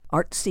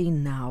Art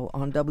Scene now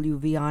on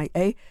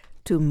WVIA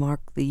to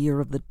mark the Year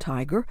of the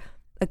Tiger,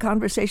 a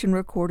conversation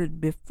recorded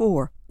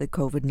before the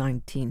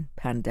COVID-19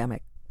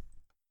 pandemic.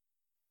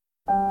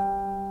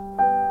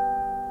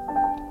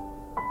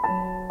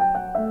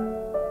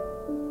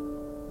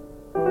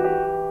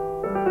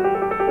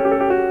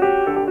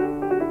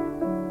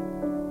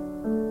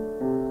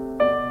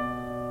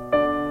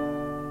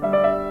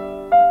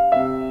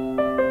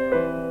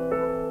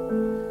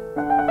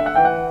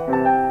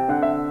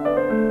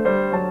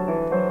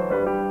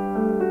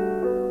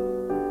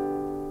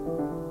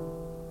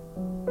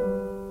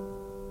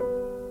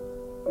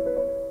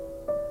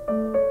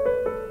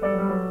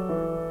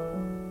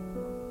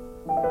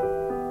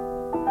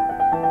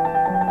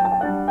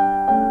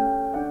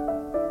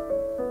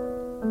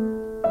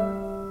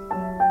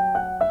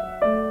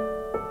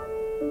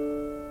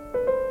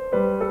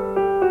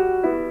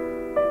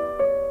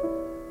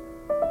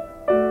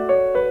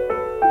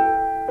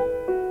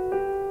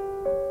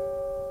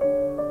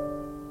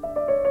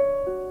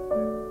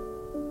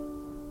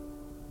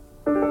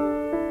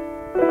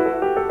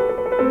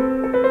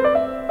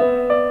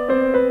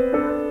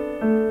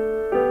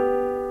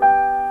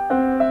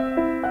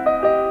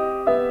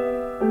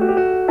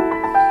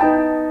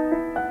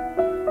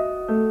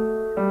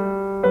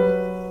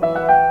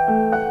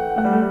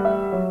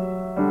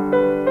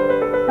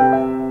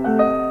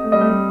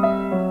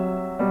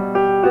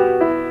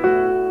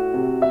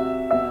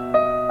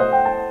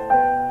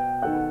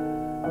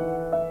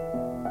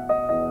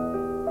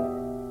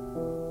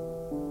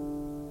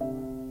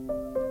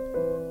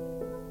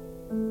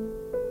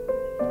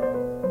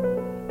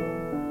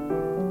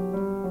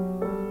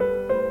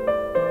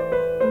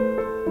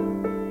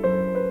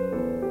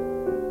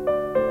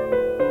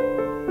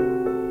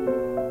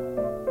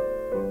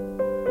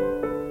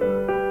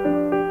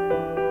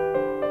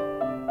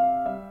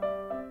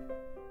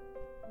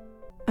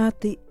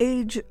 At the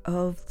age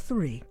of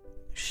 3,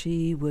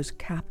 she was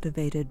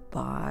captivated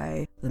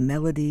by the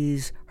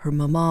melodies her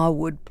mama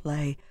would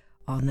play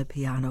on the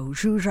piano.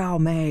 Zhu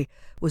Zhaomei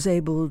was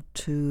able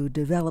to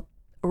develop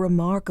a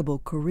remarkable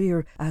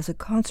career as a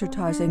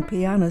concertizing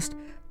pianist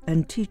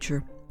and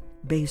teacher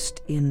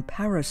based in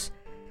Paris,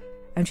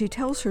 and she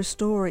tells her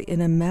story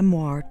in a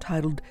memoir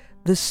titled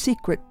The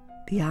Secret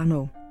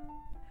Piano.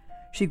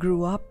 She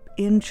grew up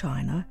in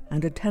China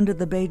and attended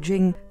the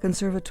Beijing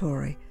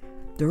Conservatory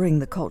during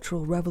the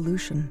Cultural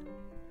Revolution.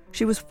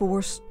 She was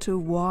forced to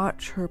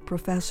watch her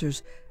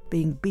professors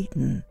being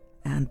beaten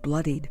and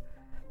bloodied,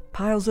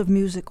 piles of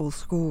musical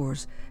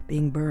scores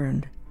being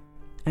burned,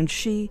 and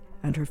she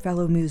and her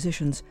fellow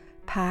musicians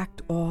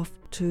packed off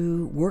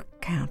to work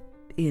camp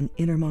in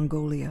Inner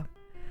Mongolia.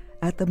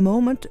 At the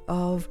moment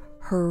of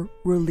her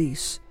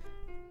release,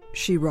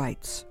 she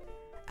writes,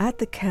 "At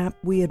the camp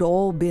we had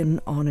all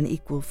been on an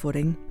equal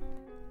footing.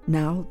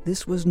 Now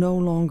this was no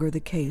longer the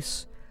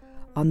case.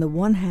 On the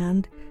one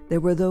hand, there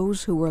were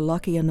those who were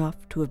lucky enough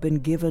to have been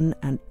given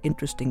an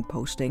interesting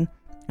posting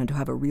and to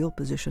have a real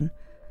position.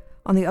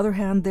 On the other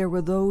hand, there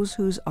were those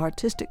whose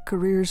artistic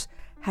careers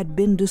had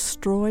been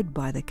destroyed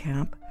by the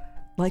camp,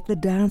 like the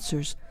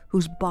dancers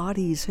whose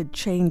bodies had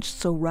changed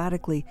so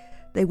radically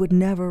they would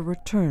never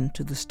return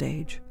to the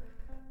stage.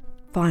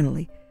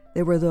 Finally,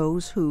 there were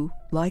those who,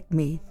 like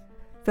me,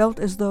 felt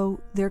as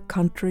though their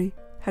country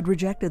had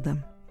rejected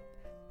them.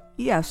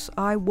 Yes,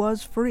 I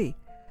was free,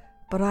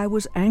 but I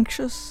was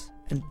anxious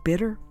and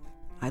bitter.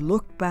 I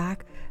looked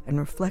back and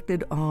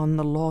reflected on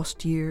the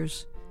lost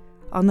years,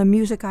 on the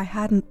music I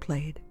hadn't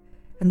played,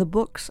 and the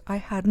books I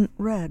hadn't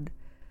read.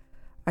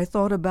 I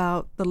thought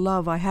about the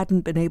love I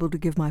hadn't been able to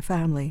give my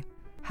family,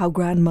 how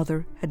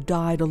grandmother had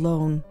died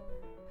alone,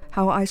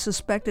 how I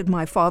suspected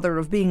my father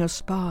of being a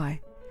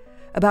spy,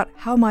 about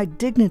how my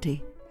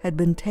dignity had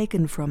been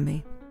taken from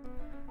me,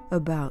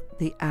 about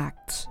the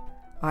acts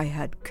I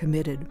had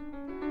committed."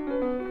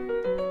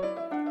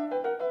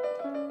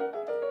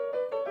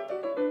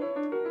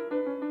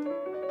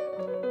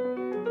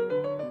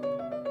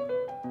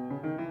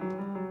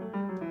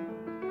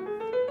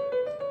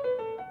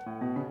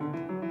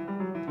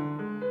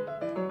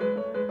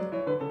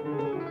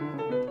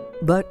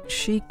 But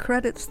she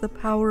credits the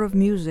power of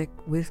music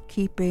with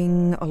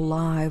keeping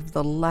alive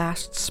the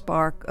last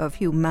spark of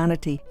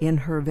humanity in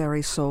her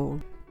very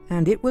soul.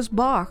 And it was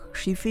Bach,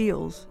 she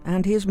feels,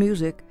 and his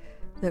music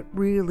that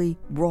really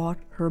brought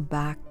her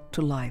back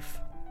to life.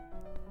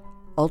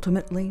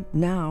 Ultimately,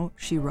 now,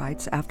 she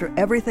writes, after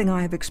everything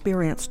I have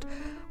experienced,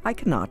 I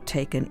cannot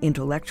take an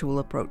intellectual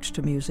approach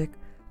to music.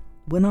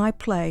 When I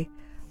play,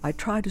 I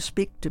try to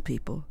speak to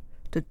people,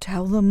 to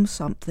tell them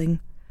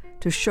something,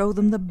 to show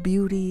them the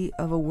beauty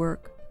of a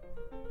work,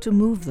 to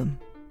move them.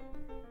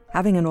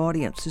 Having an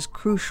audience is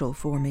crucial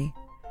for me.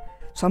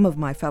 Some of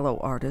my fellow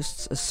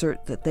artists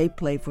assert that they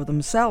play for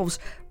themselves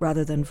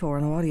rather than for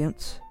an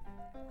audience.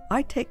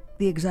 I take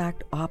the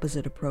exact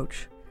opposite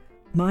approach.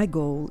 My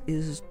goal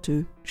is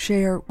to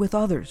share with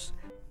others.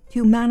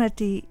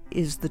 Humanity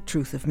is the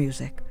truth of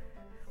music.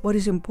 What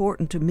is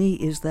important to me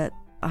is that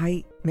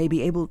I may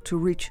be able to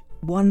reach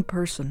one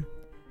person,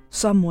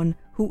 someone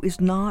who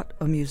is not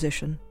a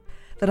musician,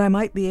 that I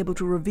might be able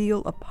to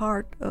reveal a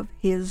part of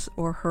his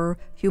or her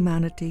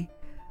humanity,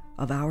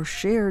 of our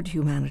shared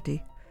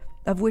humanity,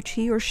 of which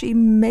he or she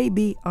may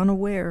be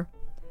unaware.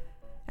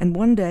 And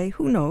one day,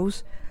 who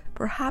knows,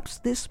 perhaps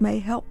this may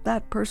help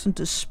that person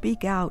to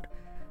speak out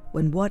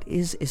when what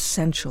is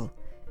essential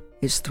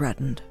is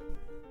threatened.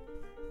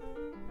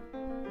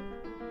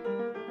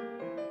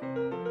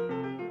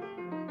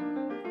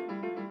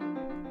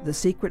 The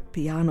Secret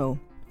Piano,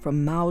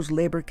 From Mao's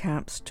Labor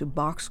Camps to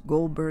Bach's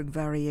Goldberg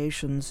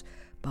Variations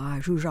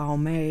by Zhu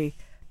Zhaomei,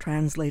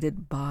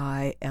 translated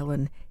by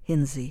Ellen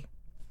Hinsey.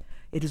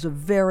 It is a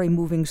very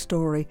moving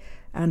story,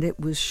 and it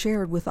was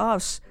shared with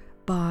us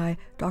by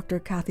Dr.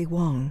 Kathy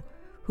Wang,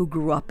 who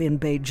grew up in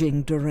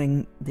Beijing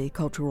during the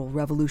Cultural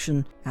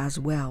Revolution as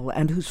well,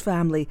 and whose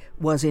family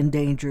was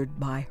endangered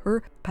by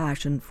her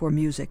passion for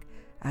music,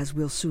 as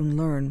we'll soon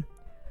learn.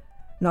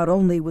 Not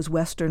only was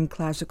Western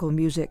classical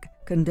music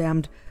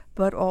condemned,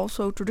 but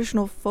also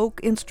traditional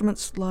folk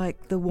instruments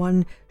like the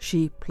one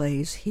she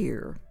plays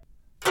here.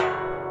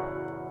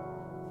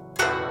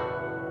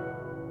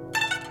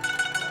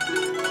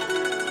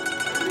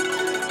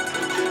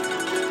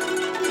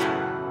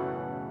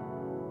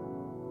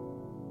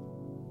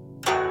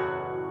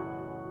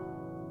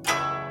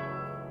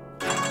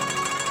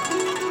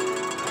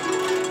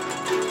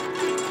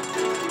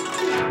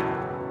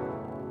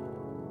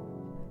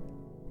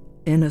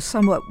 In a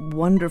somewhat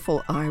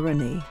wonderful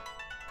irony,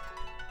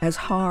 as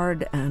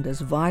hard and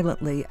as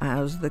violently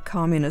as the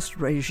communist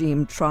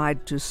regime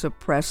tried to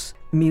suppress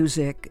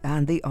music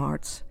and the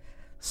arts,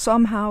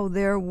 somehow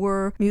there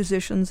were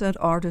musicians and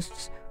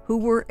artists who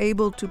were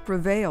able to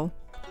prevail.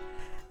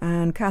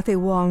 And Kathy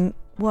Wang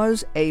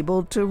was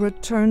able to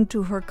return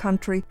to her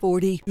country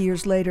 40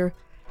 years later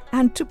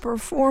and to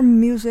perform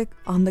music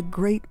on the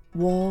Great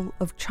Wall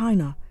of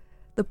China,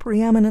 the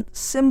preeminent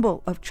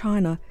symbol of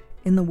China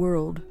in the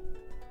world.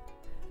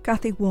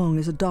 Kathy Wang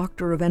is a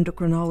doctor of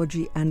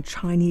endocrinology and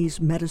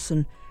Chinese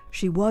medicine.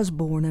 She was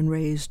born and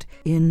raised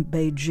in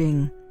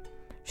Beijing.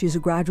 She's a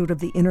graduate of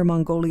the Inner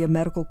Mongolia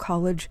Medical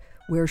College,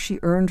 where she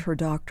earned her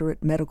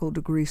doctorate medical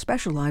degree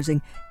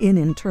specializing in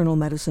internal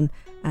medicine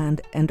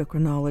and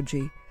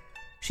endocrinology.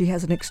 She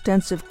has an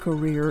extensive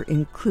career,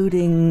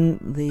 including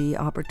the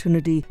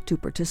opportunity to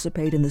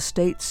participate in the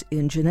States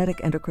in genetic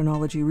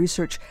endocrinology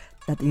research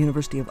at the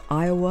University of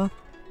Iowa,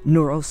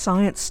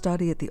 neuroscience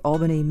study at the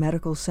Albany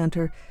Medical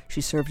Center.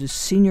 She served as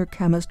senior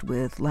chemist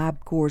with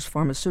LabCorp's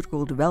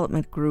Pharmaceutical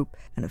Development Group,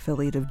 an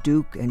affiliate of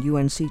Duke and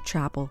UNC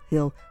Chapel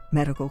Hill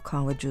Medical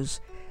Colleges.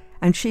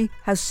 And she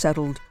has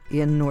settled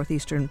in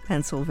northeastern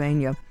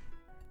Pennsylvania.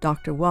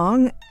 Dr.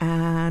 Wang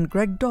and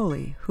Greg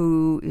Doley,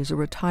 who is a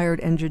retired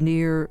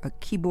engineer, a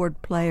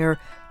keyboard player,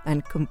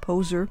 and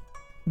composer,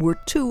 were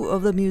two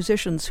of the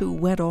musicians who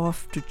went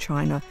off to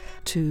China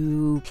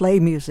to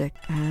play music,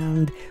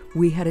 and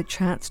we had a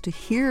chance to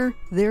hear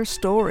their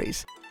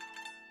stories.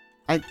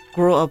 I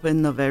grew up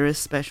in a very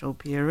special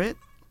period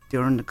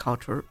during the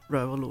Cultural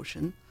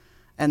Revolution,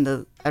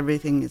 and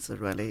everything is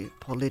really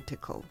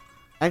political.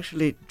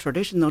 Actually,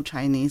 traditional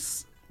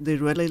Chinese, they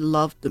really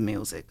loved the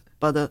music,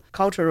 but the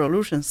Cultural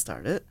Revolution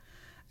started,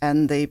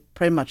 and they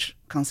pretty much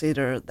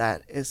consider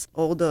that it's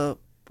all the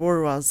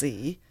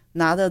bourgeoisie,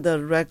 not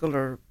the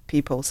regular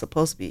people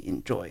supposed to be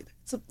enjoyed.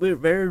 It's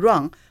very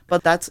wrong,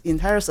 but that's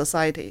entire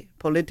society,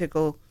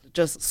 political,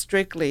 just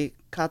strictly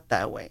cut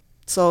that way.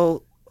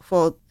 So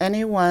for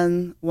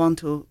anyone want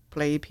to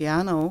play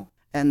piano,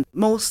 and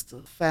most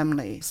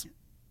families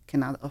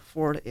cannot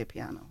afford a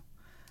piano,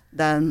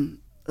 then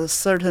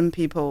certain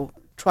people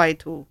try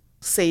to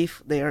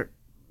save their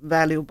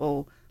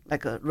valuable,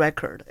 like a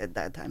record at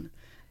that time.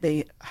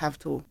 They have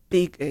to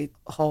dig a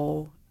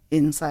hole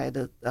inside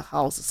the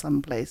house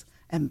someplace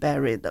and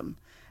bury them,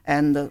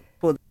 and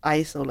put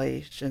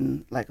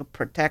isolation, like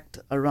protect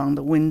around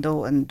the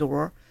window and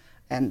door,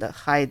 and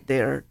hide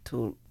there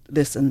to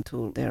listen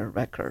to their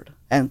record,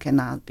 and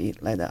cannot be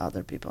let the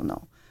other people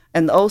know.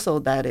 And also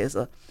that is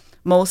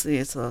mostly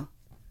it's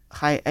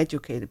high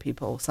educated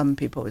people. Some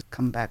people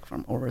come back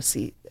from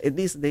overseas. At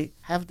least they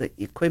have the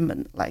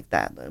equipment like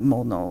that, a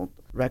mono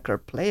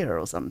record player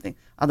or something.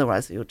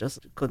 Otherwise you just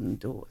couldn't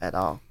do at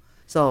all.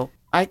 So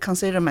I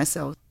consider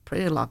myself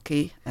pretty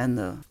lucky,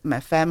 and my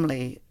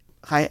family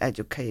high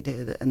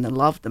educated and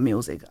love the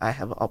music. I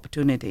have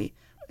opportunity.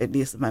 At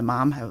least my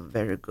mom have a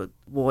very good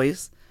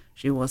voice.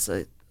 She was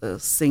a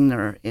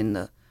singer in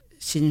the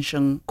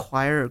Xinsheng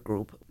choir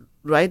group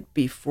right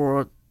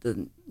before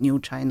the New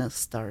China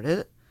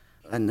started,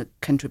 and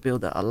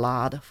contributed a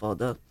lot for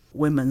the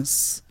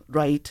women's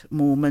right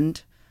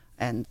movement,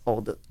 and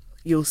all the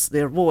use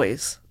their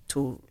voice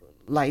to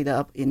light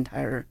up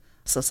entire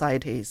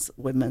societies,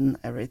 women,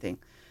 everything.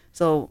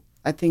 So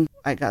I think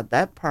I got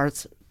that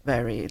part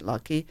very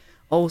lucky.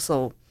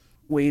 Also,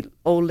 we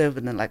all live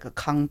in like a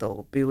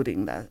condo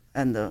building that,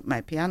 and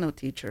my piano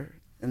teacher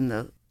in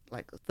the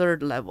like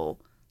third level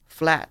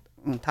flat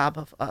on top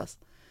of us.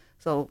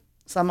 So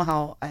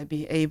somehow I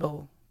be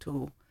able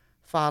to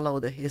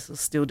follow his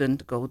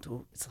student go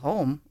to his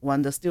home.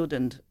 When the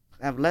student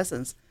have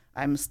lessons,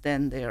 I'm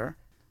stand there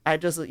I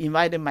just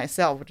invited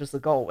myself just to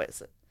go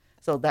with it.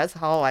 So that's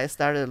how I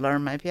started to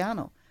learn my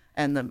piano.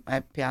 And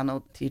my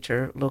piano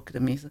teacher looked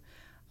at me and said,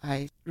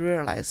 I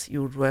realize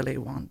you really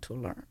want to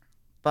learn.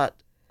 But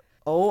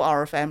all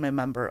our family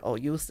members all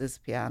use this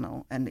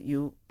piano, and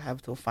you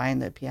have to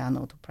find a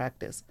piano to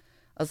practice.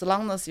 As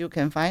long as you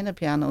can find a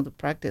piano to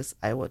practice,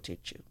 I will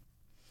teach you.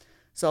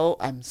 So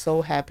I'm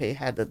so happy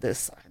had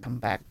this. I come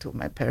back to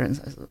my parents.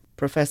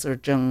 Professor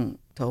Zheng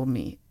told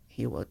me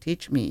he will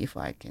teach me if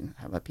I can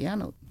have a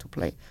piano to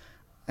play.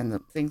 And the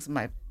things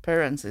my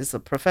parents is a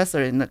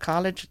professor in the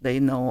college, they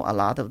know a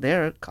lot of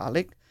their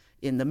colleague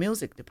in the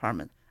music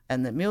department.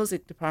 And the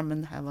music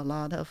department have a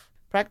lot of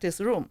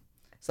practice room.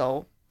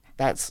 So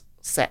that's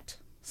set.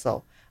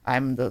 So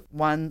I'm the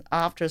one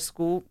after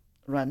school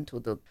run to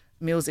the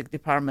music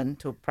department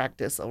to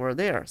practice over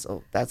there.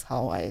 So that's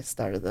how I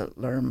started to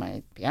learn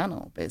my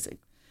piano, basically.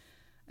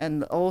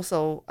 And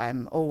also,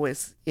 I'm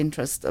always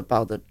interested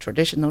about the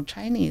traditional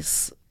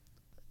Chinese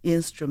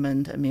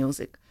instrument and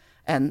music.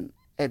 And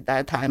at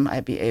that time,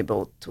 I'd be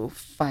able to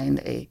find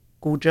a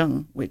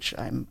guzheng, which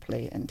I'm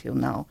playing until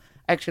now.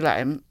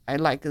 Actually, I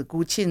like the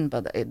guqin,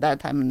 but at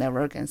that time,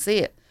 never can see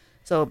it.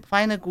 So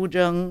find a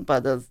guzheng,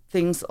 but the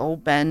things all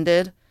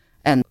bended,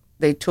 and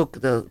they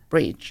took the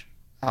bridge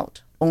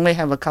out. Only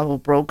have a couple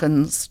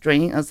broken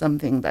string or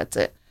something, that's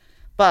it.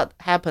 But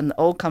happened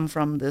all come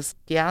from this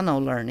piano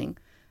learning.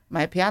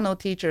 My piano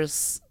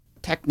teacher's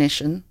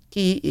technician,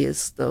 he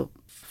is the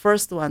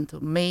first one to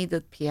make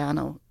the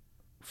piano,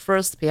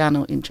 first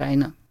piano in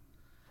China.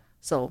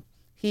 So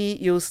he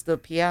used the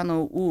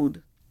piano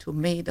wood to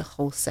make the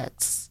whole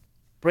set's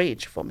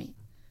bridge for me.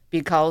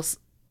 Because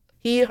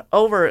he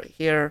over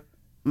here,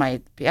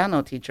 my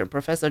piano teacher,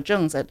 Professor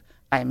Zheng, said,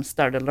 I'm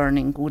started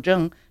learning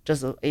guzheng,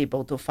 just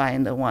able to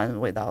find the one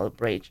without a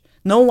bridge.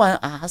 No one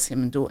asked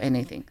him to do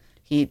anything.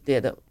 He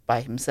did it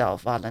by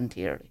himself,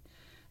 voluntarily.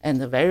 And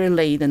the very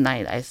late at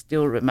night, I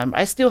still remember,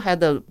 I still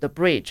had the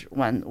bridge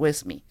one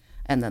with me,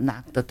 and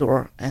knock the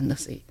door and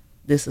say,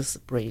 this is the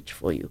bridge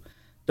for you.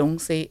 Don't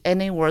say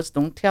any words,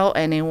 don't tell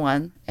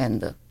anyone,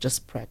 and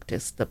just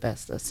practice the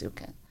best as you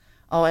can.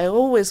 Oh, I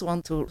always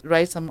want to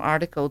write some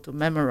article to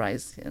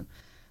memorize him.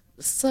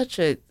 Such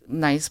a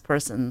nice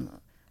person.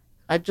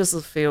 I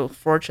just feel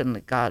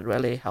fortunate God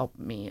really helped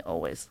me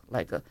always.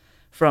 Like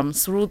from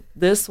through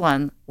this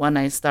one, when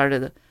I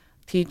started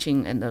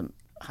teaching in the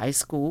high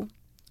school,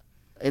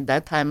 at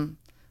that time,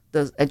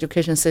 the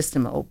education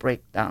system all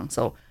break down.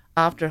 So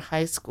after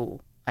high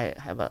school, I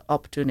have an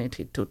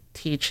opportunity to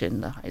teach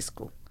in the high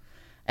school.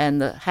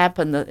 And it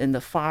happened in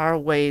the far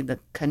away the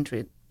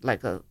country,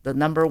 like the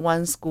number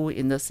one school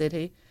in the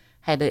city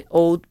had an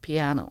old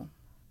piano,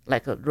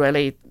 like a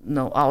really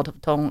out of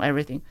tone,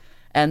 everything.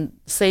 And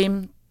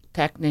same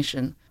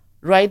technician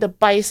ride a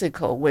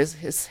bicycle with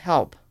his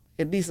help,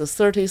 at least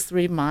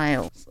 33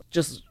 miles,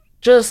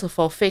 just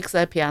for fix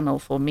that piano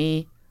for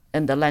me,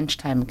 and the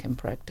lunchtime can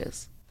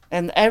practice.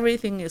 And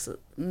everything is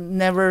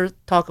never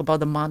talk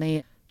about the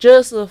money,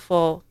 just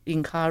for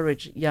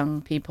encourage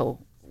young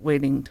people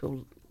willing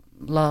to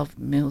love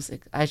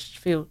music. I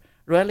feel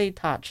really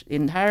touched.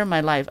 Entire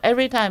my life,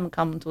 every time I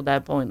come to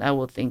that point, I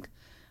will think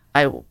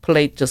I will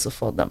play just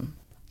for them,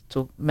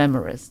 to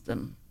memorize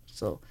them.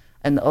 So,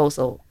 and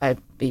also I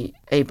be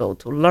able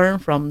to learn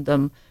from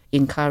them,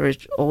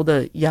 encourage all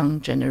the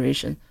young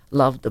generation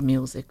love the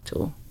music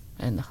too,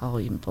 and how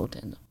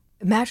important.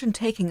 Imagine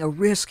taking a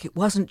risk. It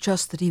wasn't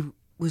just that he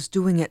was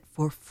doing it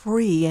for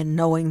free and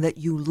knowing that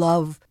you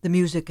love the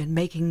music and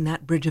making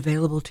that bridge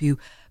available to you,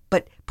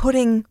 but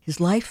putting his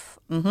life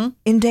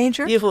in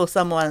danger? If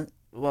someone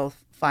will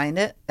find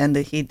it and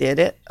he did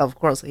it, of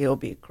course he'll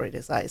be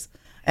criticized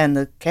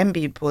and can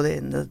be put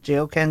in the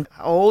jail,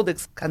 all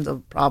this kinds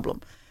of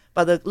problem.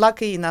 But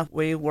lucky enough,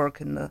 we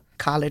work in the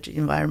college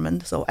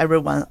environment, so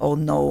everyone all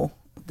know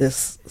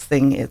this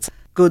thing is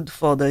good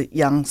for the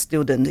young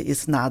student.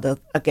 It's not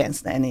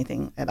against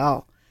anything at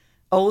all.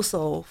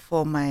 Also,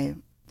 for my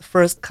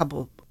first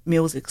couple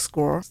music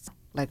scores,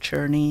 like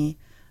Czerny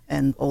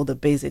and all the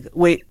basic,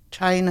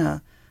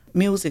 China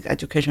music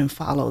education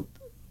followed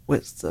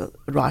with the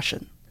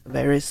Russian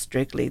very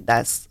strictly.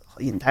 That's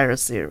the entire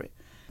series.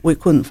 We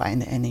couldn't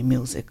find any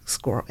music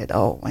score at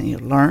all when you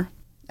learn.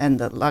 And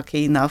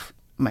lucky enough,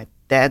 my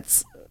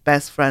dad's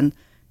best friend,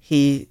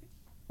 he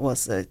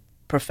was a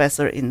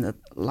professor in the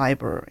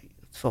library,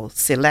 so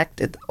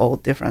selected all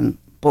different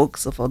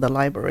books for the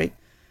library.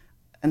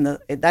 And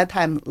at that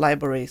time,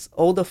 libraries,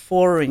 all the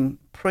foreign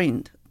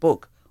print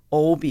book,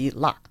 all be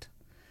locked.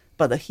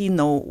 But he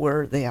know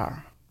where they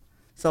are.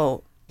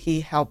 So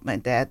he helped my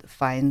dad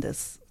find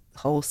this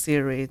whole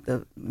series,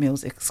 the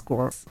music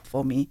scores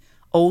for me.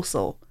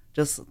 Also,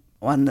 just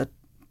on the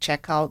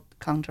checkout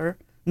counter,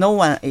 no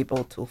one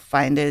able to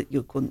find it.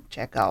 You couldn't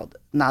check out,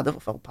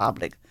 not for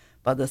public.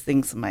 But the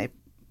things my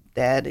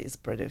dad is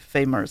pretty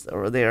famous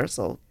over there,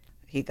 so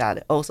he got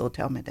it. Also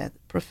tell my dad,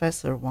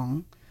 Professor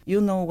Wang, you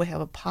know we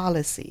have a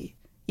policy.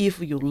 If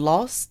you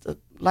lost a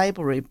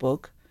library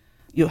book,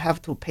 you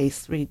have to pay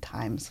 3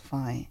 times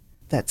fine.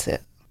 That's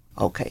it.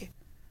 Okay.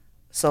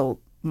 So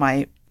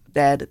my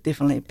Dad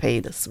definitely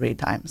paid 3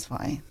 times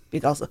fine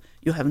because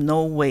you have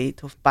no way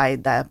to buy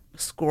that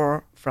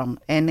score from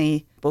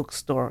any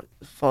bookstore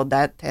for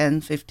that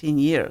 10, 15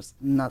 years,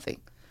 nothing.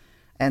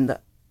 And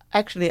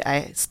actually,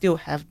 I still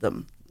have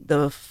them.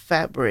 The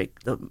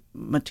fabric, the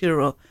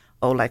material,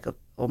 or like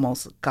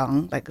almost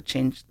gone, like a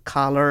changed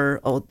color,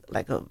 or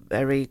like a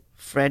very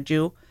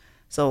fragile.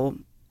 So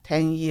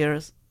 10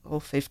 years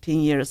or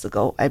 15 years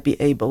ago, I'd be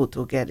able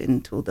to get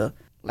into the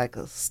like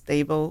a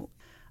stable.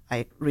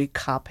 I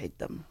recopied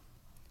them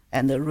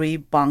and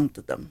rebound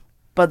them.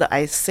 But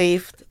I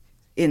saved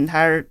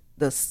entire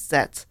the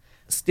sets.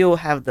 Still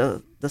have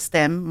the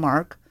stamp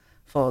mark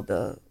for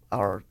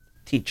our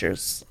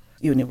teachers,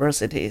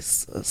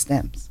 universities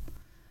stamps.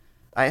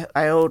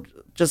 I would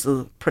just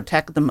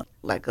protect them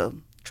like a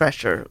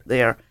treasure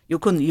there. You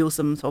couldn't use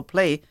them for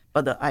play,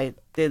 but I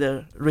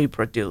did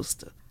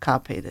reproduced,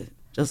 copied it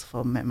just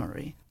for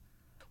memory.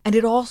 And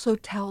it also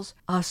tells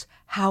us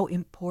how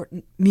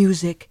important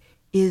music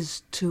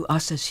is to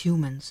us as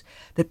humans,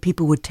 that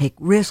people would take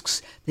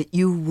risks, that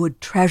you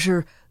would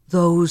treasure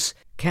those,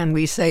 can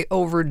we say,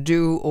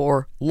 overdue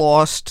or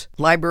lost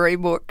library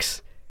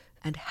books,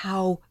 and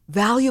how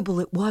valuable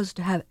it was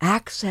to have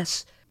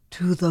access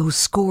to those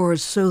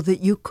scores so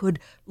that you could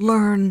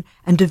learn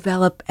and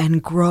develop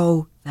and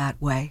grow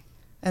that way.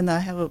 And I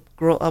have a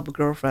grow-up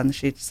girlfriend.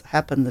 She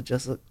happened to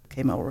just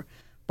came over.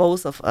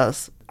 Both of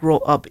us grew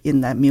up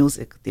in that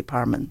music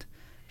department.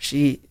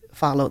 She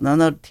followed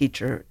another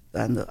teacher,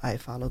 and I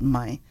followed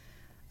mine.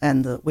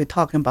 And we're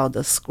talking about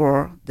the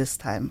score this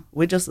time.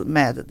 We just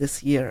met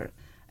this year,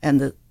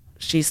 and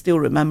she still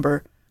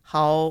remember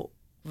how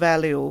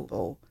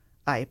valuable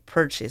I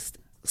purchased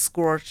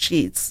score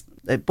sheets,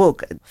 a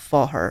book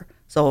for her,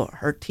 so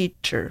her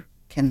teacher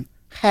can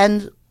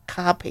hand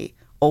copy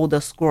all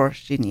the scores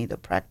she need to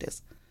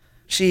practice.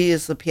 She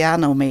is a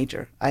piano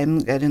major. I'm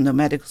getting the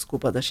medical school,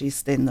 but she's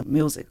staying in the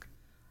music.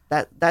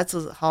 That's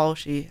how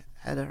she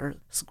had her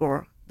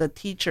score. The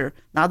teacher,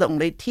 not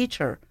only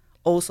teacher,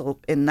 also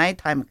in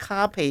nighttime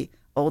copy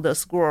all the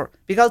score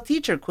because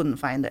teacher couldn't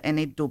find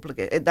any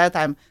duplicate. At that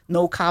time,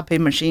 no copy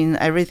machine,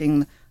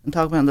 everything. I'm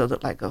talking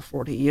about like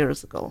 40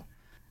 years ago.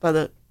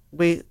 But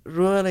we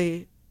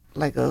really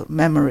like a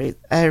memory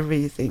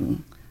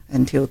everything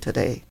until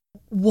today.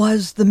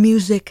 Was the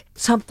music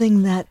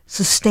something that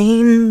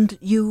sustained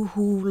you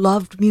who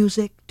loved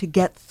music to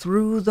get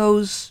through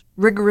those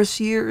rigorous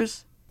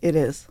years? It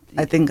is.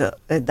 I think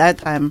at that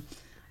time,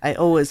 I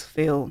always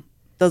feel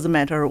doesn't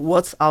matter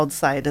what's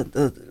outside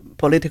the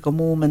political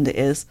movement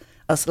is,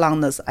 as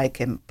long as I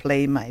can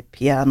play my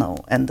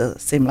piano and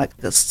seem like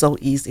it's so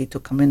easy to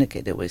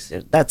communicate with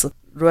you. That's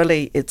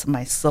really, it's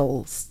my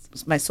soul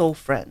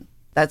friend.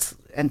 That's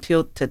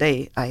until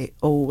today, I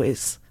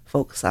always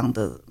focus on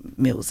the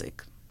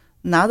music.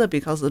 Not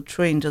because the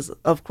train just,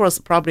 of course,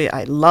 probably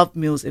I love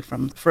music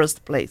from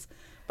first place,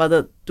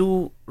 but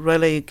do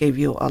really give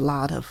you a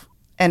lot of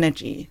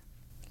energy,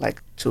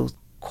 like to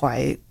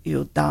quiet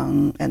you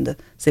down and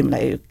seem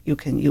like you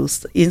can use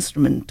the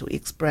instrument to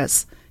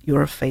express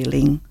your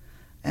feeling.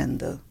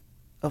 And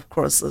of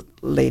course,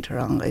 later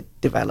on, it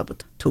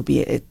developed to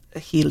be a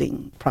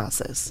healing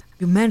process.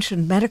 You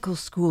mentioned medical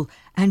school,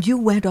 and you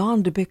went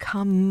on to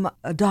become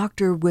a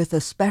doctor with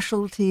a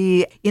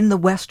specialty in the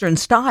Western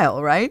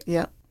style, right?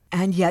 Yeah.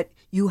 And yet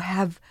you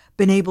have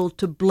been able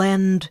to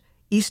blend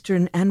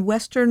Eastern and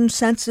Western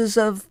senses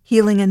of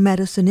healing and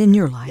medicine in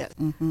your life. Yeah.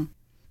 Mm-hmm.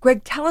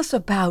 Greg, tell us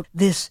about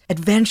this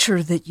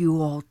adventure that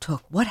you all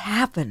took. What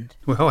happened?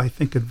 Well, I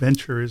think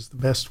adventure is the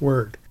best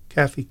word.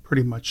 Kathy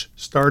pretty much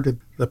started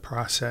the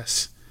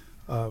process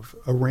of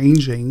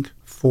arranging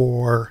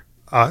for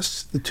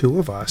us, the two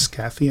of us,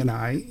 Kathy and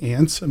I,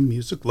 and some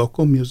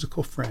local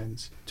musical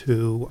friends,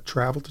 to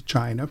travel to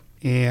China.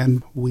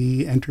 And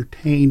we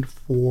entertained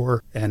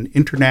for an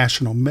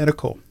international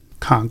medical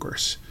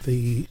congress.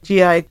 The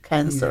GI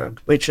cancer,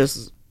 which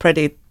is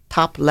pretty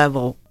top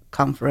level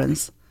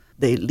conference.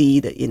 They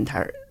lead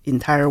the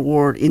entire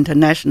world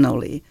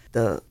internationally.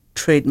 The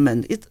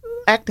treatment, it's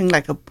acting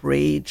like a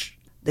bridge.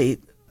 They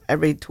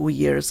every 2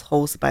 years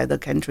hosted by the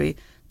country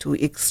to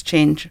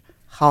exchange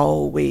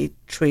how we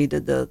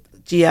treated the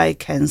GI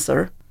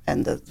cancer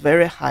and the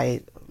very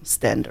high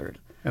standard.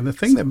 And the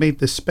thing that made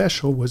this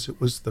special was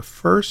it was the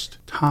first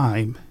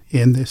time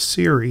in this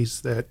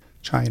series that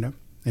China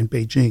and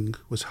Beijing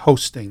was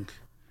hosting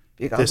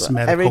because this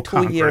medical every 2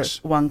 congress.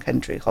 years, one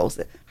country hosts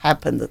it.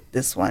 Happened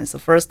this one. It's the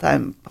first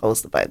time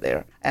hosted by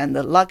there. And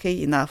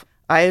lucky enough,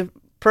 I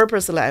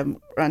purposely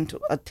ran to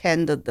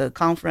attend the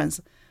conference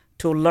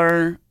to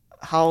learn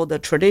how the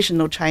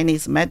traditional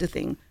Chinese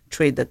medicine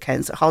treat the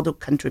cancer, how to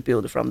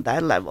contribute from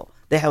that level.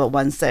 They have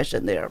one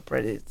session there,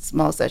 pretty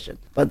small session.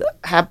 But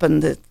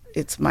happened that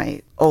it's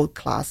my old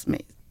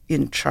classmate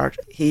in charge.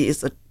 He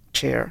is a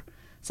chair.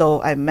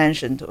 So I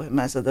mentioned to him,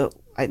 I said,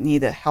 I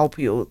need to help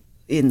you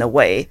in a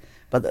way.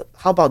 But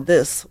how about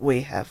this?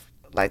 We have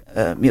like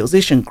a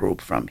musician group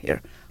from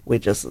here. We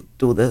just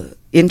do the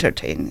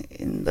entertain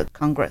in the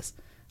Congress.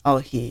 Oh,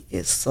 he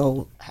is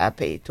so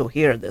happy to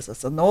hear this. I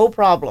said, no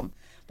problem.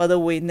 but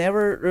we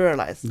never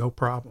realized. No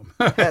problem.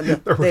 And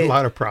There were a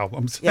lot of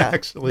problems,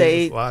 actually.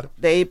 There was a lot of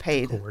they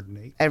paid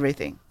coordinate.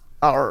 everything.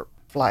 Our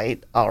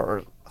flight,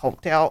 our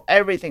hotel,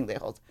 everything they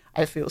host.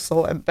 I feel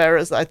so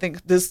embarrassed. I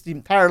think this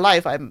entire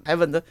life I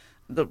haven't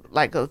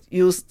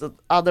used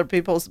other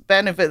people's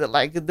benefit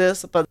like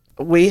this, but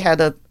we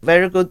had a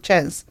very good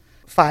chance.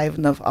 5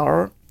 of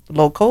our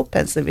local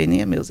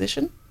Pennsylvania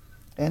musicians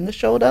and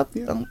showed up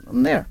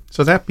on there.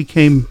 So that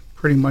became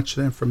pretty much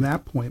then from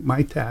that point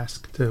my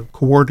task to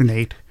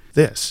coordinate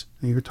this.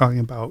 And you're talking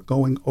about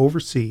going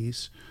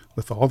overseas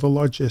with all the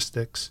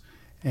logistics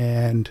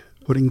and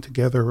putting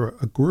together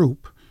a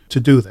group to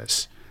do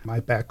this. My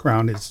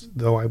background is,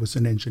 though I was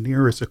an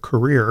engineer as a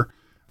career,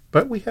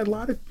 but we had a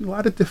lot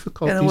of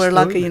difficulties. And we're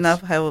lucky doing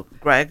enough to have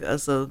Greg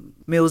as a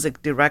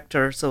music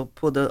director, so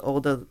put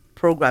all the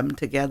program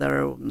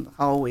together,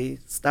 how we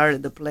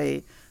started the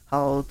play,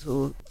 how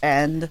to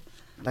end,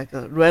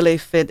 really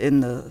fit in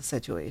the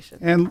situation.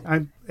 And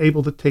I'm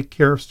able to take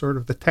care of sort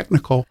of the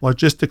technical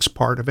logistics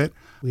part of it.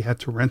 We had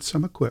to rent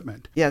some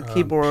equipment. Yeah,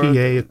 keyboard.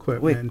 PA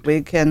equipment.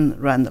 We can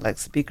rent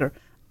speaker.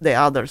 The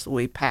others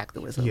we packed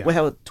with. Yeah. We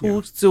have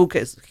 2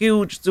 suitcases,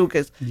 huge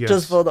suitcases,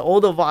 just for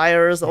all the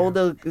wires, all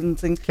the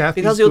things.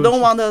 Kathy's because you don't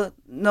good. want to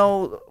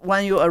know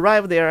when you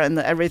arrive there and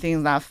everything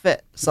is not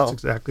fit. So That's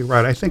exactly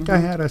right. I think I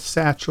had a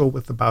satchel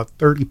with about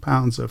 30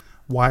 pounds of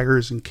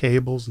wires and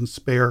cables and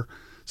spare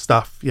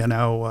stuff,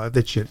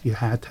 that you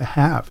had to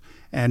have.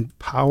 And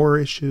power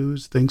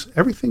issues,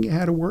 everything you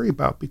had to worry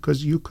about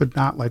because you could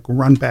not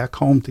run back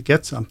home to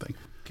get something.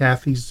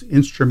 Kathy's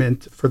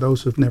instrument, for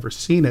those who've never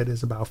seen it,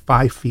 is about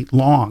 5 feet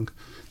long.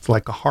 It's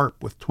like a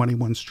harp with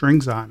 21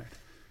 strings on it,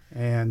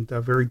 and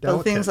very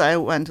delicate. the things I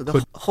went to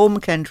the home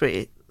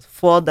country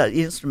for the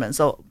instrument,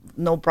 so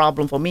no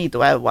problem for me to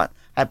have one.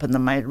 Happened to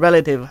my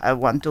relative have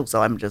one too,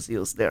 so I'm just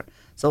used there.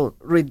 So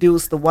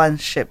reduce the one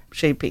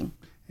shaping.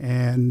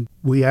 And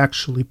we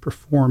actually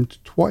performed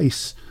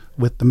twice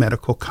with the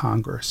Medical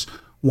Congress,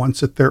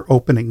 once at their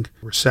opening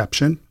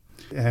reception,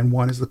 and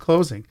one is the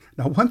closing.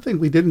 Now, one thing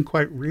we didn't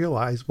quite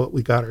realize what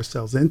we got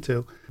ourselves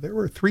into, there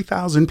were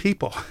 3,000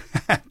 people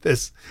at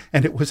this,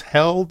 and it was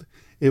held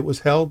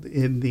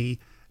in the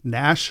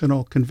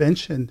National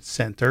Convention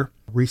Center,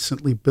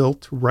 recently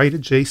built right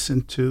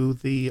adjacent to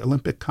the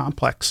Olympic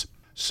complex.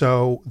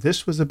 So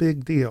this was a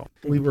big deal.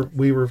 We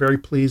were very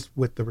pleased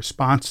with the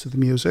response to the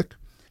music.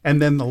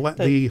 And then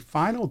the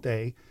final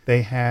day,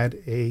 they had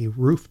a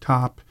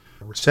rooftop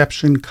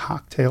reception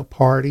cocktail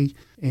party,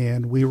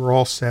 and we were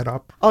all set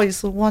up. Oh,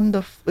 it's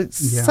wonderful. It's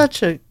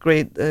such a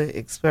great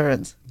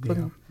experience.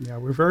 Yeah,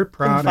 we're very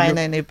proud. Couldn't find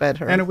any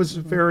better. And it was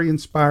very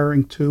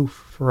inspiring, too,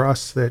 for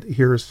us that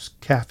here's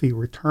Kathy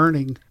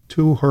returning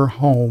to her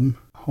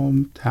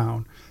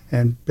hometown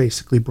and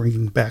basically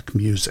bringing back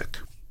music.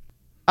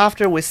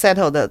 After we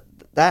settled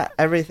that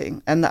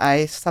everything, and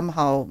I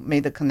somehow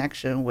made a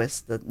connection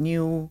with the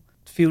new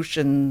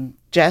fusion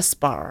jazz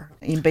bar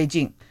in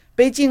Beijing.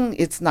 Beijing,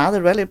 it's not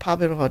really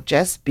popular for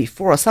jazz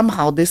before.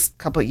 Somehow this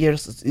couple of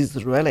years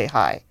is really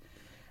high.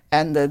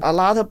 And a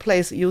lot of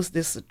places use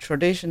this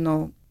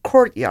traditional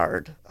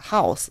courtyard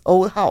house,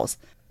 old house.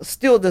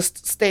 Still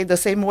stay the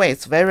same way.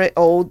 It's very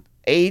old,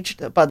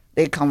 aged, but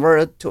they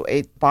convert it to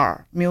a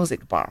bar,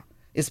 music bar,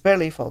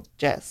 especially for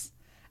jazz.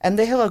 And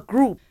they have a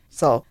group.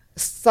 So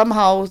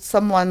somehow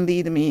someone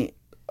lead me,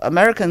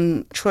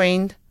 American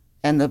trained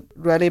and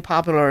really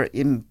popular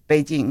in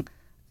Beijing,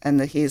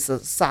 and he's a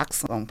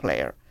saxophone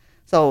player.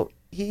 So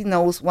he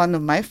knows one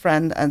of my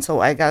friends, and so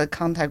I got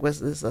contact with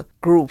this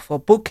group for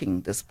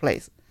booking this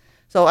place.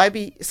 So I'd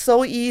be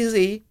so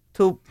easy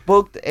to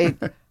book a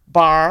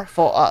bar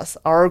for us,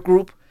 our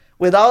group,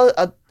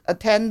 without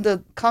attend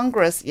the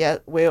Congress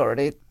yet. We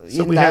already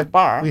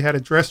bar. We had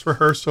a dress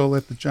rehearsal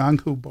at the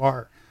Jianghu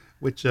Bar,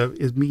 which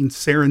means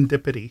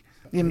serendipity.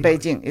 In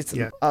Beijing, it's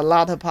a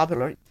lot of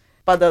popular.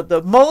 But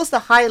the most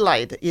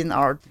highlight in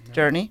our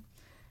journey,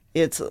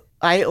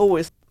 I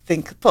always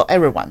think, for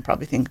everyone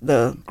probably think,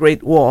 the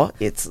Great Wall,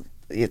 it's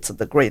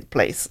the great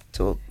place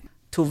to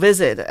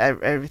visit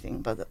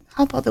everything. But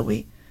how about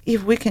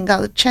if we can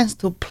get a chance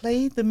to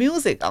play the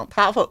music on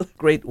top of the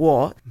Great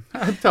Wall?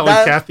 I'm telling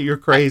Kathy, you're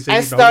crazy. I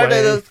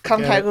started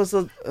contact with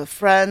a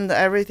friend,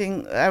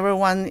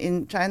 everyone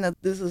in China.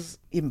 This is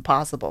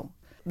impossible.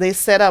 They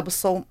set up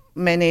so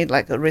many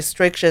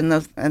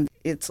restrictions, and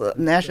it's a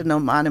national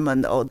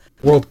monument or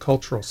World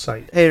Cultural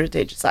Site,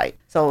 heritage site.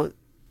 So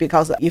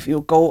because if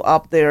you go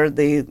up there,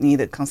 they need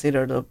to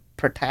consider to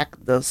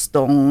protect the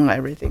stone,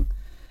 everything.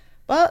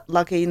 But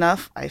lucky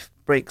enough, I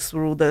break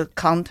through the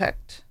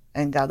contact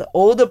and got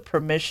all the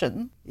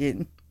permission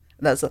in.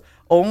 That's the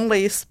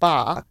only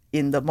spot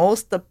in the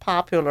most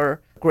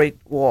popular Great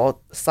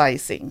Wall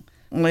sightseeing.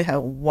 Only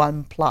have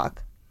one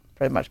plug,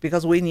 pretty much,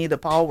 because we need the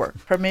power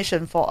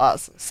permission for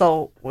us.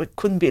 So we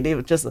couldn't believe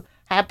it just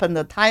happened.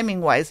 The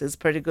timing wise is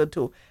pretty good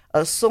too.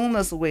 As soon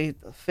as we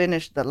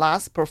finished the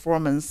last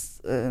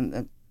performance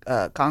in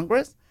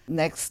Congress,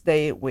 next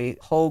day we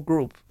whole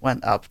group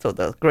went up to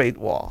the Great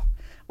Wall.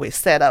 We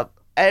set up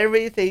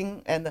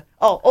everything, and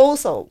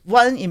also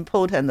one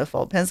important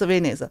for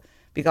Pennsylvania is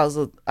because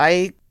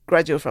I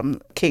graduate from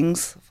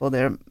King's for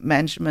their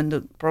management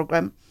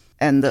program,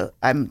 and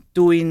I'm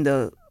doing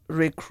the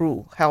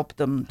help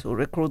them to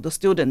recruit the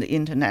student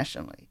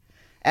internationally.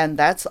 And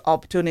that's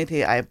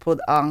opportunity I put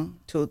on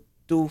to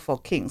do for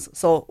King's.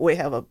 So we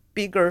have a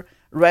bigger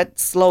red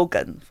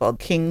slogan for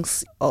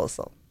King's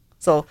also.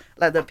 So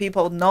let the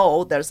people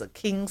know there's a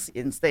King's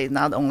in state,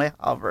 not only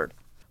Harvard.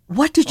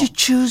 What did you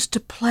choose to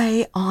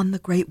play on the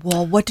Great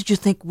Wall? What did you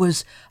think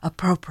was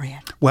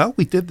appropriate? Well,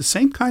 we did the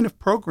same kind of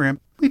program.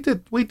 We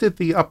did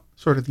the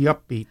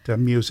upbeat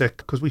music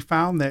because we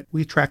found that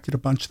we attracted a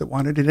bunch that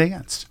wanted to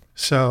dance.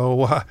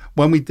 So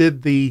when we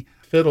did the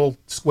fiddle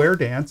square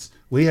dance,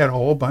 we had a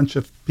whole bunch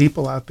of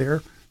people out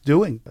there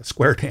doing a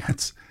square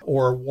dance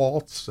or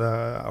waltz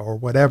or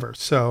whatever.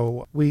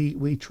 So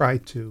we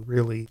tried to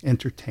really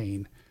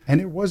entertain.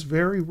 And it was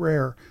very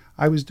rare.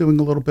 I was doing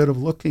a little bit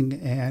of looking,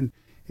 and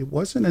it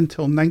wasn't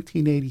until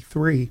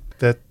 1983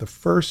 that the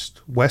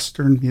first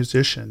Western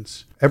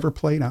musicians ever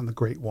played on the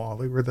Great Wall.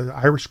 They were the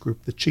Irish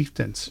group, the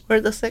Chieftains. We're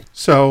the same.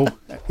 So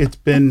it's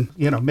been,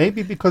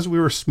 maybe because we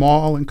were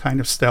small and kind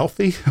of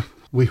stealthy,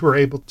 we were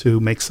able to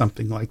make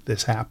something like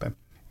this happen.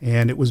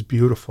 And it was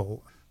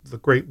beautiful. The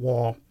Great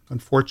Wall,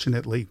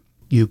 unfortunately,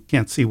 you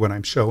can't see what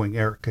I'm showing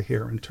Erica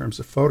here in terms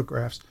of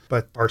photographs,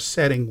 but our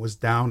setting was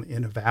down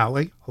in a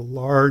valley, a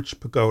large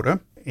pagoda,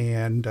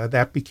 and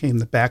that became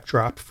the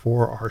backdrop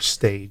for our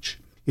stage.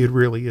 It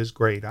really is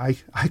great. I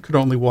could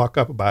only walk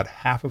up about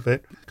half of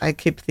it. I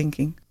keep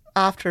thinking,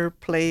 after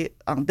play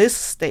on this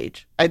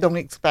stage, I don't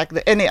expect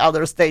any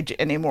other stage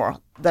anymore.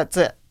 That's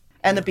it.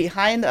 And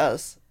behind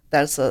us,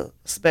 there's a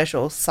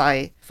special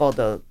site for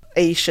the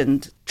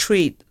ancient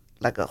tree,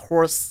 like a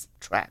horse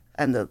track.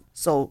 And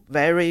so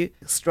very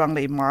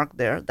strongly marked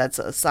there. That's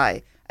a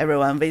site.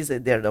 Everyone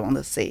visit there, they want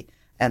to see.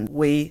 And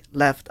we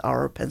left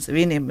our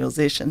Pennsylvania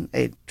musician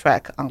a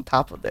track on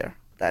top of there.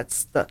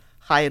 That's the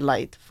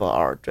highlight for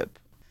our trip.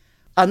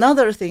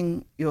 Another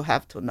thing you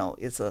have to know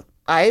is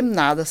I'm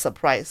not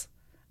surprised.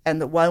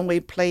 And when we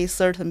play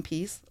certain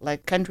piece,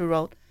 like Country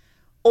Road,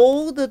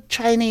 all the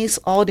Chinese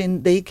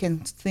audience, they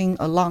can sing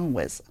along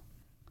with.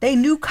 They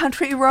knew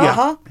Country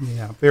Road?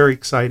 Yeah, very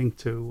exciting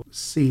to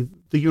see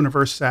the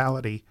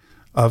universality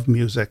of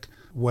music.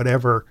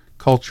 Whatever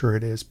culture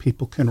it is,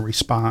 people can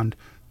respond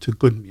to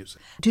good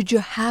music. Did you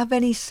have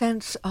any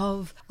sense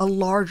of a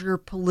larger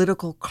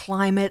political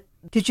climate?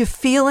 Did you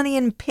feel any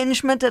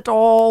impingement at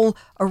all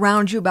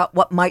around you about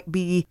what might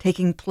be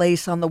taking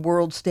place on the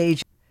world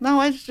stage? No,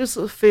 I just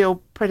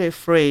feel pretty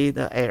free.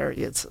 The air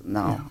is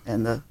now. Yeah.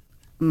 And the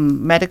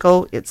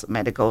medical, it's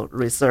medical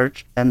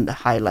research and the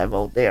high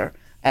level there.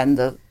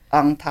 And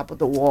on top of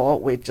the wall,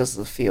 we just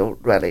feel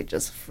really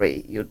just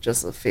free. You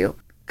just feel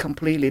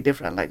completely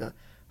different. Like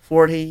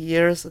 40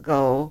 years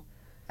ago,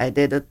 I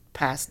did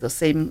pass the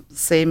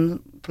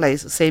same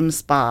place, same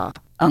spa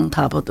on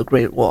top of the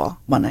Great Wall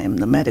when I'm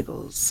the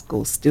medical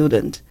school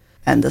student,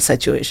 and the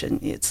situation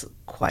is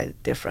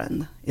quite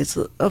different. It's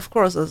of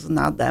course it's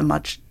not that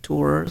much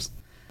tours,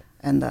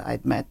 and I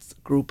met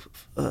a group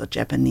of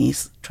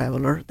Japanese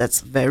traveler.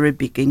 That's very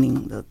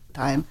beginning the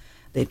time.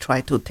 They try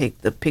to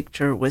take the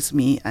picture with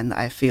me, and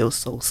I feel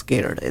so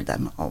scared at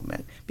them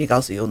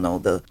because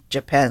the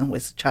Japan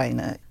with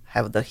China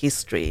have the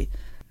history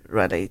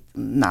really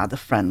not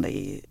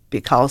friendly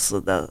because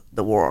of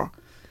the war.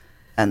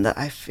 And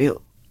I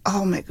feel,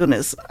 oh my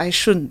goodness, I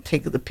shouldn't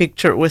take the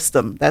picture with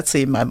them. That's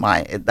in my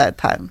mind at that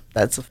time.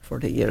 That's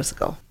 40 years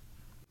ago.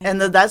 And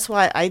that's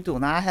why I do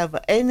not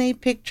have any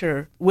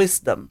picture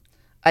with them.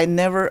 I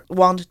never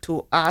want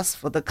to ask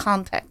for the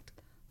contact.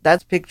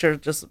 That picture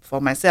just for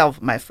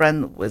myself, my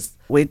friend,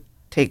 we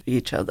take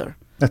each other.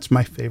 That's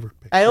my favorite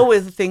picture. I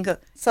always think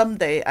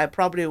someday I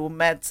probably will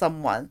meet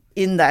someone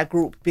in that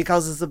group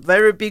because it's a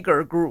very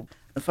bigger group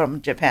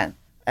from Japan.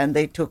 And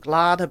they took a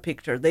lot of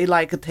pictures. They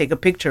like to take a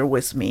picture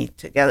with me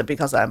together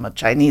because I'm a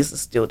Chinese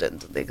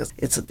student, because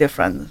it's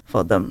different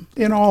for them.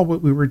 In all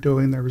what we were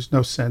doing, there was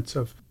no sense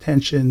of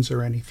tensions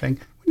or anything.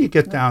 When you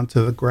get down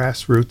to the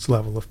grassroots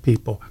level of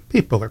people,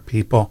 people are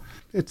people.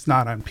 It's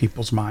not on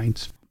people's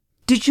minds.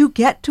 Did you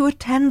get to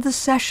attend the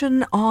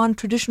session on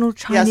traditional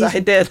Chinese? Yes, I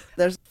did.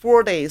 There's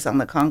 4 days on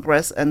the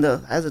Congress, and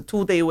as a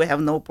 2 day, we have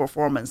no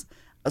performance.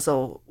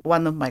 So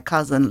one of my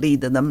cousins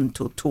lead them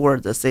to tour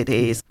the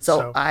cities.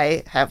 So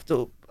I have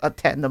to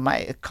attend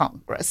my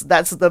Congress.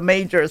 That's the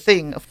major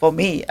thing for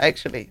me,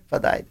 actually,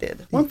 but I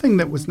did. One thing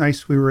that was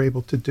nice we were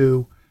able to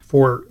do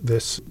for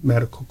this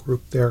medical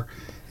group there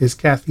is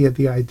Kathy had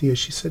the idea.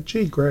 She said,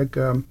 gee, Greg,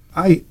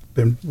 I've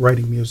been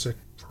writing music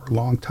for a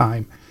long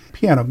time,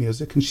 piano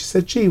music. And she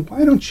said, gee,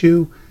 why don't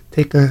you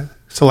take a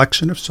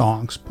selection of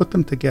songs, put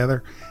them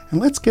together, and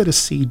let's get a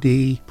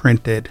CD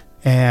printed,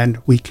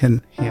 and we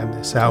can hand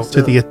this out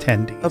to the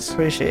attendees.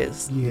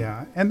 Appreciate.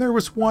 Yeah, and there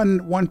was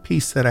one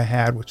piece that I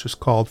had, which was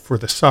called For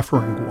the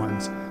Suffering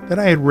Ones, that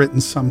I had written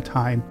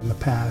sometime in the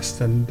past,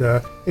 and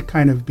it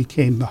kind of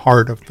became the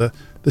heart of the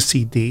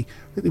CD.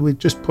 We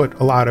just put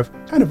a lot of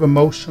kind of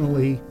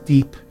emotionally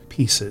deep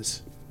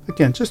pieces.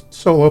 Again, just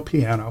solo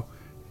piano.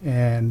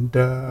 And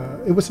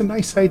it was a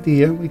nice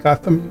idea. We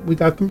got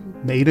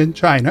them made in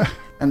China.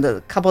 And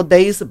a couple of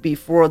days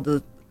before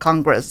the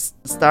Congress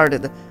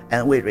started,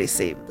 and we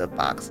received the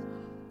box.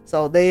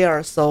 So they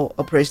are so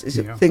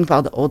appreciative. Yeah. Think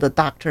about all the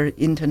doctor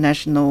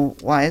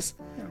international-wise,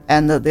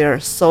 and they are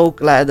so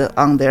glad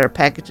on their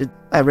package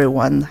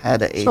everyone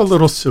had it. It's a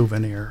little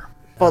souvenir.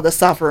 For the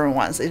suffering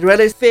ones. It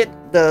really fit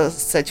the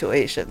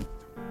situation.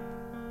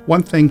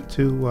 One thing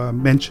to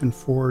mention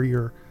for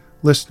your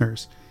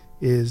listeners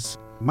is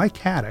Mike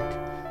Haddock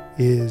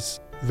is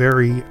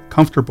very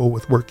comfortable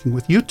with working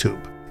with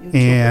YouTube.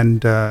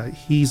 And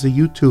he's a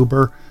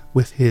YouTuber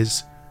with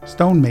his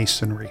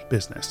stonemasonry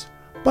business.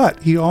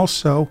 But he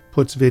also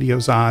puts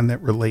videos on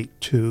that relate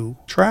to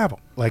travel.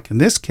 Like in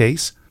this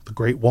case, the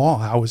Great Wall,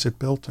 how was it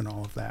built and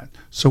all of that.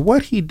 So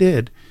what he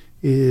did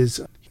is,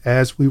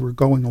 as we were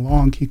going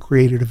along, he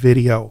created a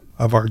video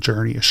of our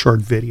journey, a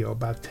short video,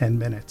 about 10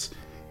 minutes.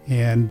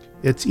 And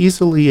it's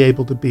easily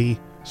able to be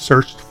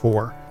searched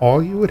for.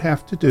 All you would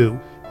have to do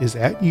is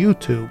at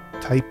YouTube,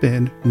 type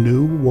in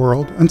New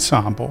World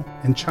Ensemble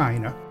in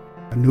China,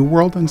 a New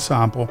World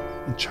Ensemble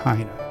in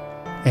China,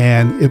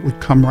 and it would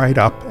come right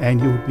up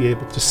and you would be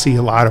able to see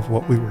a lot of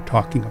what we were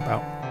talking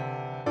about.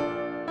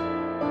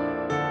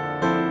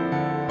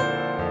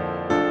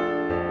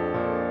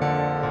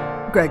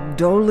 Greg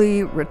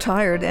Doli,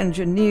 retired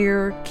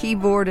engineer,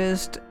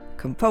 keyboardist,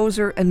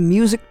 composer, and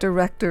music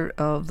director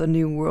of the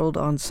New World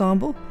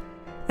Ensemble,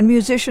 and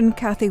musician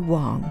Kathy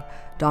Wang,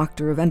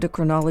 Doctor of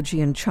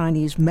Endocrinology and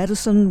Chinese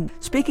Medicine,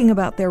 speaking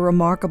about their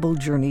remarkable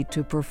journey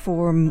to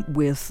perform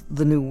with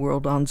the New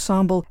World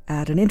Ensemble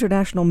at an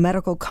international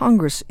medical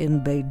congress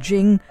in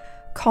Beijing,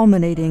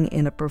 culminating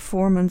in a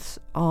performance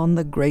on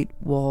the Great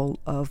Wall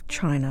of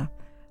China,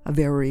 a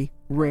very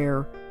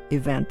rare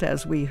event,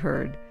 as we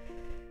heard.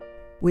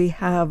 We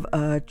have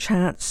a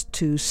chance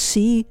to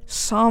see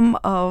some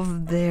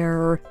of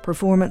their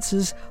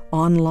performances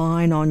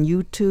online on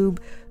YouTube,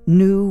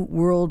 New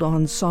World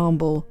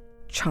Ensemble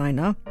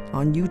China,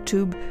 on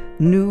YouTube,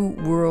 New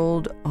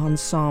World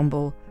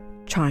Ensemble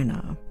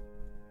China.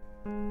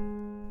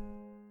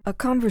 A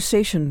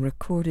conversation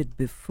recorded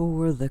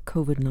before the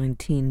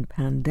COVID-19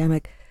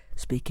 pandemic,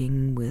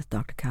 speaking with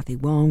Dr. Kathy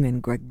Wang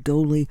and Greg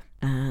Doli,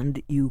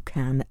 and you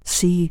can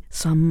see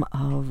some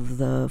of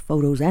the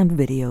photos and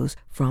videos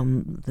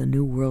from the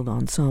New World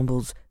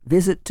Ensemble's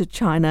visit to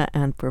China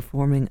and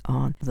performing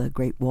on the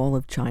Great Wall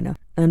of China.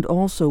 And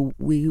also,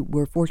 we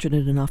were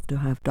fortunate enough to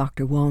have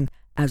Dr. Wang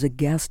as a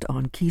guest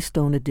on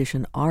Keystone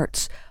Edition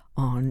Arts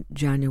on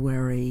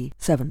January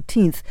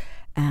 17th,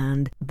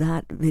 and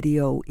that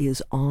video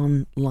is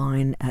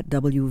online at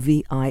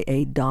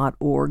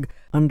wvia.org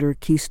under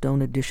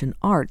Keystone Edition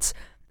Arts.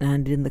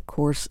 And in the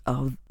course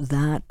of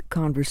that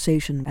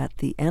conversation at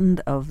the end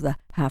of the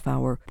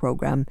half-hour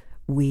program,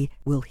 we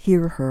will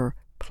hear her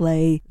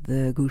play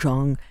the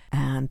guzheng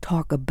and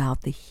talk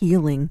about the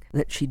healing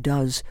that she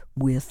does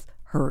with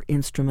her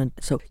instrument.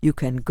 So you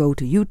can go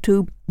to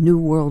YouTube, New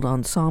World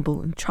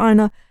Ensemble in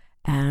China,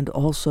 and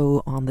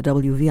also on the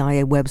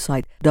WVIA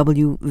website,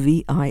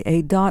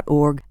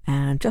 wvia.org,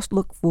 and just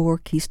look for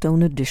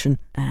Keystone Edition,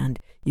 and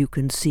you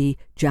can see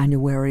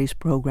January's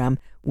program,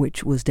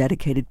 which was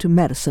dedicated to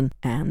medicine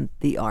and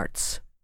the arts.